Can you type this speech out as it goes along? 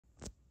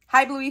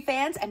Hi Bluey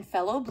fans and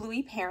fellow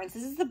Bluey parents.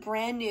 This is the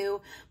brand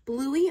new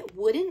Bluey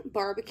wooden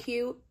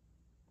barbecue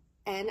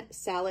and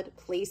salad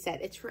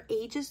playset. It's for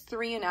ages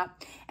 3 and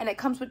up, and it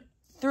comes with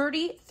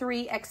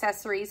 33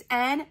 accessories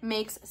and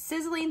makes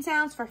sizzling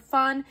sounds for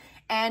fun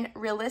and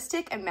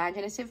realistic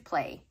imaginative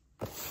play.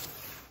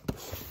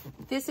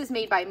 This is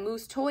made by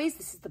Moose Toys.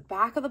 This is the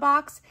back of the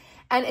box,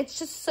 and it's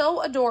just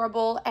so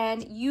adorable,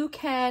 and you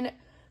can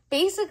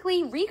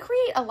basically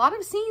recreate a lot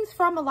of scenes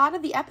from a lot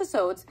of the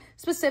episodes,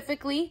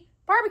 specifically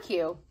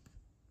barbecue.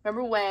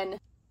 Remember when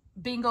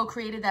Bingo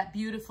created that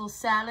beautiful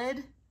salad?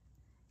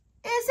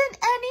 Isn't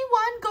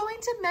anyone going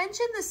to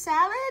mention the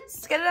salads?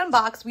 Let's get it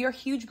unboxed. We are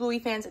huge Bluey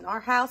fans in our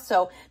house,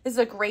 so this is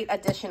a great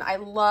addition. I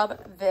love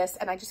this,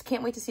 and I just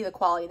can't wait to see the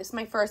quality. This is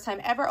my first time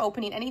ever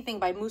opening anything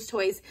by Moose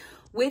Toys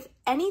with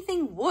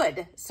anything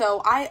wood.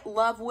 So I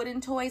love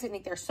wooden toys. I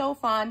think they're so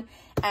fun,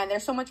 and they're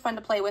so much fun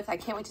to play with. I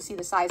can't wait to see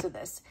the size of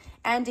this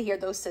and to hear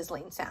those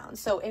sizzling sounds.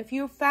 So if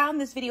you found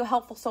this video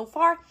helpful so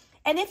far,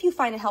 and if you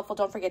find it helpful,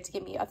 don't forget to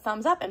give me a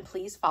thumbs up, and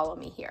please follow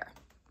me here.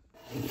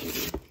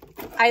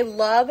 I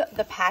love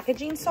the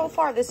packaging so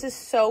far. This is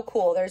so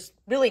cool. There's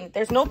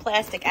no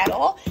plastic at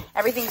all.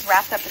 Everything's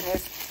wrapped up in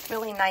this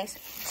really nice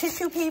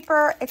tissue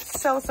paper.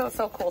 It's so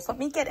cool. So let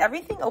me get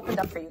everything opened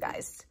up for you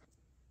guys.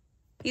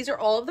 These are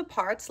all of the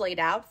parts laid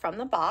out from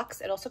the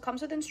box. It also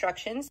comes with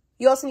instructions.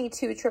 You also need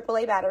 2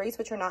 AAA batteries,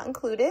 which are not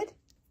included,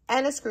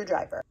 and a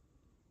screwdriver.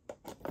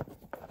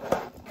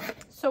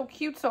 So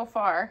cute so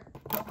far.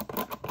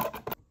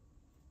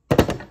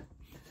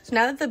 So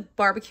now that the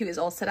barbecue is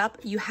all set up,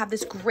 you have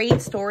this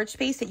great storage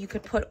space that you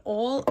could put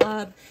all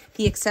of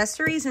the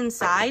accessories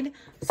inside.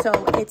 So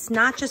it's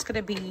not just going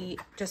to be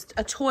just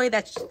a toy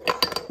that's,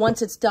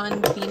 once it's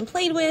done being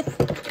played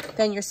with,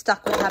 then you're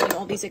stuck with having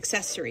all these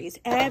accessories.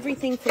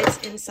 Everything fits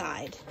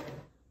inside.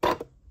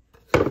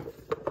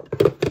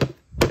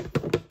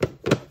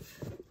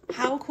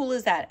 How cool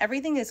is that?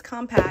 Everything is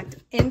compact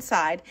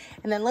inside.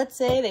 And then let's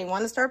say they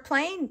want to start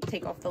playing,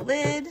 take off the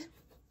lid.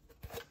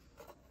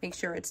 Make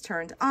sure it's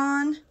turned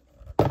on.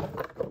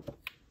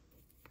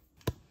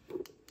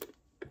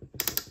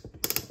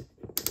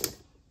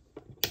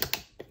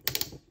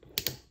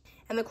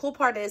 And the cool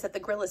part is that the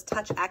grill is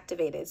touch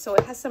activated, so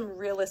it has some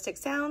realistic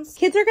sounds.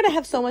 Kids are gonna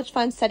have so much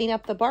fun setting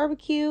up the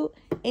barbecue,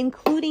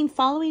 including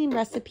following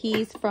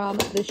recipes from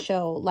the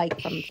show,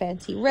 like from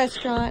Fancy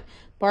Restaurant,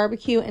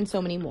 Barbecue, and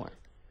so many more.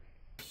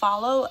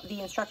 Follow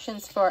the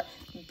instructions for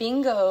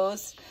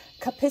Bingo's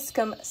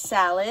capsicum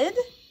salad.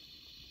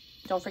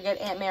 Don't forget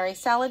Aunt Mary's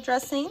salad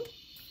dressing.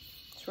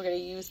 So we're going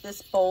to use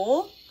this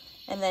bowl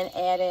and then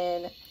add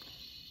in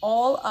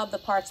all of the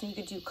parts. And you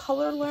could do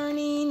color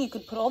learning. You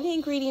could put all the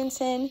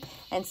ingredients in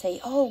and say,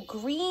 oh,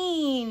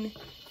 green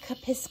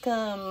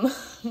capsicum,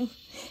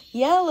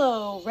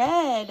 yellow,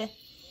 red.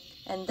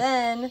 And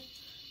then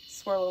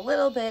swirl a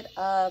little bit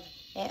of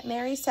Aunt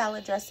Mary's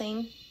salad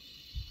dressing.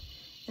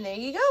 And there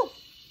you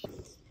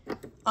go.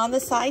 On the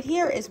side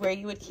here is where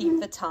you would keep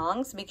the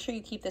tongs. Make sure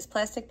you keep this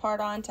plastic part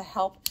on to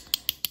help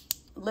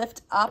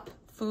lift up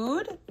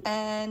food.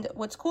 And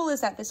what's cool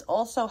is that this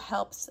also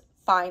helps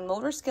fine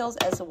motor skills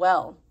as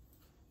well.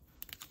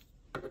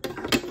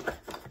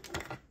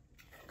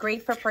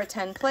 Great for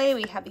pretend play.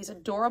 We have these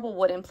adorable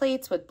wooden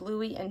plates with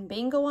Bluey and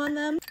Bingo on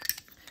them,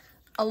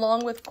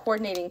 along with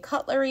coordinating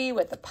cutlery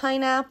with the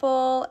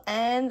pineapple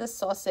and the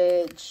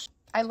sausage.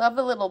 I love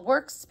the little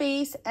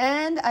workspace,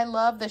 and I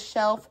love the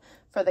shelf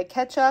for the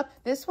ketchup.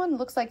 This one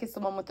looks like it's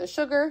the one with the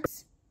sugar.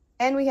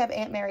 And we have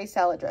Aunt Mary's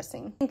salad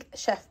dressing. I think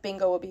Chef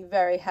Bingo will be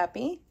very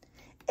happy.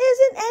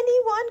 Isn't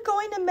anyone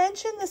going to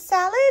mention the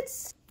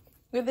salads?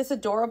 We have this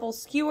adorable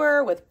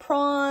skewer with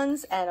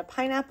prawns and a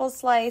pineapple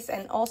slice,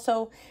 and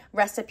also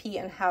recipe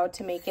and how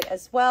to make it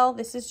as well.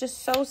 This is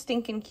just so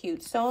stinking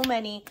cute. So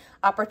many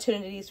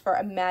opportunities for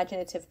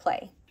imaginative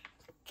play.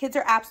 Kids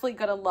are absolutely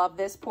going to love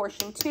this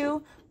portion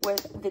too,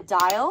 with the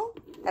dial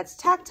that's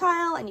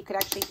tactile, and you could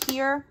actually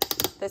hear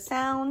the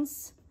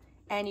sounds.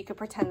 And you could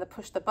pretend to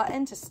push the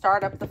button to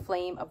start up the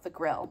flame of the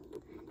grill.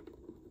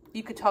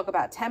 You could talk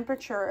about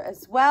temperature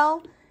as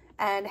well,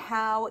 and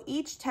how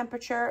each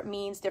temperature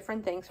means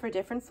different things for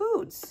different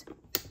foods.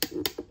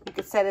 You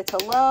could set it to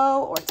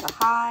low or to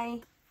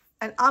high.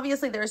 And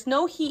obviously there's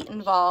no heat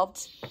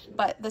involved,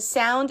 but the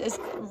sound is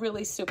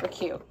really super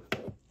cute.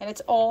 And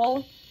it's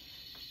all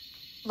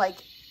like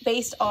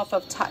based off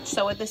of touch.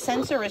 So the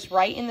sensor is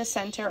right in the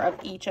center of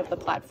each of the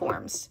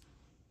platforms.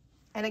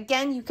 And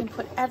again, you can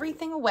put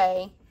everything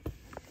away.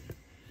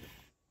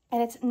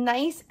 And it's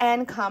nice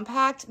and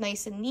compact,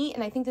 nice and neat.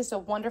 And I think this is a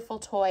wonderful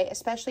toy,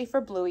 especially for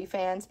Bluey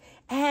fans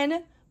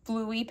and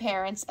Bluey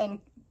parents and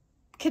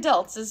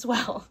kidults as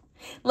well.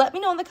 Let me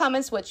know in the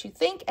comments what you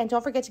think. And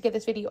don't forget to give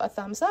this video a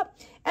thumbs up.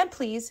 And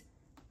please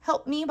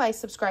help me by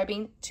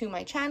subscribing to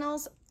my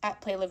channels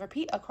at Play, Live,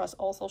 Repeat across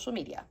all social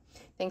media.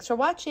 Thanks for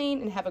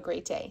watching, and have a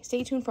great day.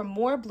 Stay tuned for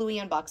more Bluey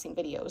unboxing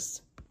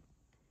videos.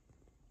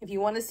 If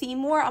you want to see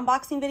more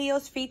unboxing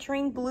videos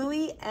featuring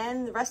Bluey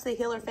and the rest of the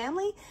Healer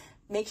family,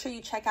 make sure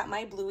you check out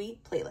my Bluey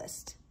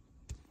playlist.